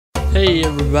Hey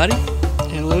everybody.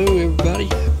 Hello everybody.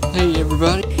 Hey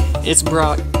everybody. It's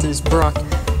Brock. This is Brock.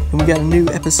 And we got a new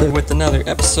episode with another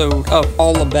episode of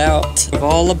All About.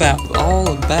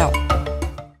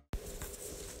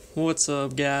 What's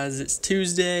up guys? It's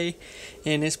Tuesday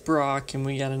and it's Brock and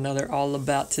we got another All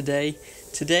About today.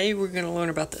 Today we're going to learn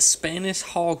about the Spanish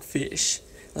hogfish.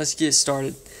 Let's get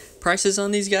started. Prices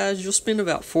on these guys, you'll spend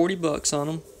about $40 on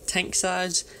them. Tank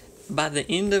size, by the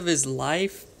end of his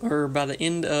life, or by the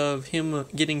end of him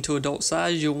getting to adult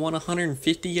size, you'll want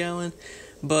 150 gallon.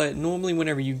 But normally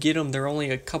whenever you get them, they're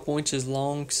only a couple inches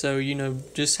long. So,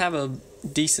 just have a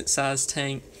decent sized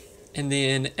tank. And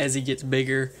then as he gets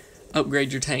bigger,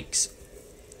 upgrade your tanks.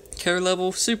 Care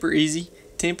level, super easy.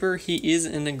 Temper, he is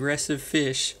an aggressive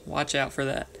fish. Watch out for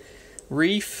that.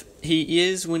 Reef, he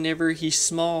is whenever he's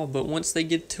small, but once they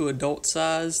get to adult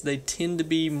size, they tend to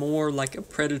be more like a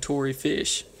predatory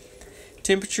fish.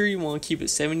 Temperature, you want to keep it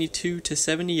 72 to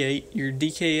 78. Your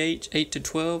DKH, 8 to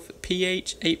 12.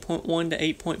 pH, 8.1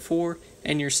 to 8.4.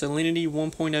 And your salinity,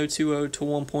 1.020 to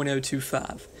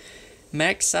 1.025.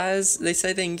 Max size, they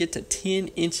say they can get to 10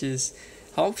 inches.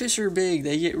 Hogfish are big.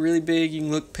 They get really big. You can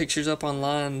look pictures up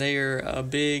online. They are a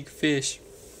big fish.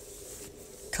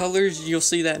 Colors, you'll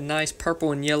see that nice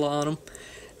purple and yellow on them.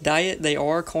 Diet, they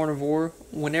are carnivore.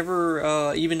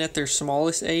 Whenever, even at their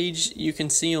smallest age, you can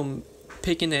see them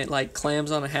picking at like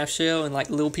clams on a half shell and like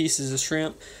little pieces of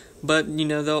shrimp. But,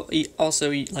 they'll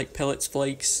also eat like pellets,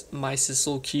 flakes,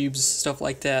 mycelial cubes, stuff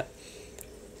like that.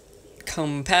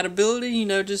 Compatibility,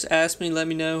 just ask me, let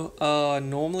me know.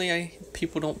 Normally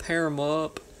people don't pair them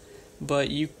up, but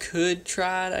you could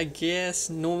try it, I guess.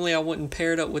 Normally I wouldn't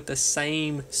pair it up with the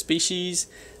same species,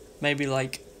 maybe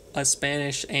like a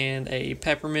Spanish and a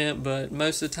peppermint, but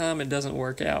most of the time it doesn't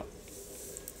work out.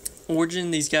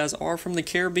 Origin, these guys are from the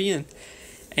Caribbean,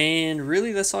 and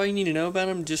really that's all you need to know about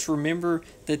them. Just remember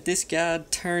that this guy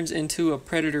turns into a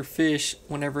predator fish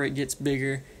whenever it gets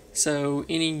bigger. So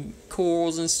any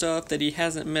corals and stuff that he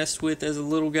hasn't messed with as a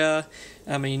little guy,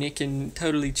 it can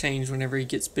totally change whenever he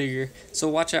gets bigger. So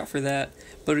watch out for that.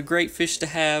 But a great fish to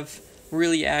have,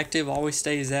 really active, always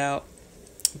stays out,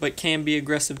 but can be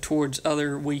aggressive towards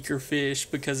other weaker fish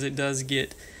because it does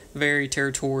get very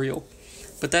territorial.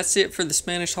 But that's it for the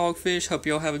Spanish hogfish. Hope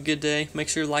y'all have a good day. Make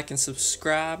sure to like and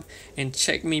subscribe, and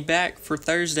check me back for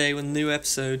Thursday with a new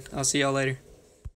episode. I'll see y'all later.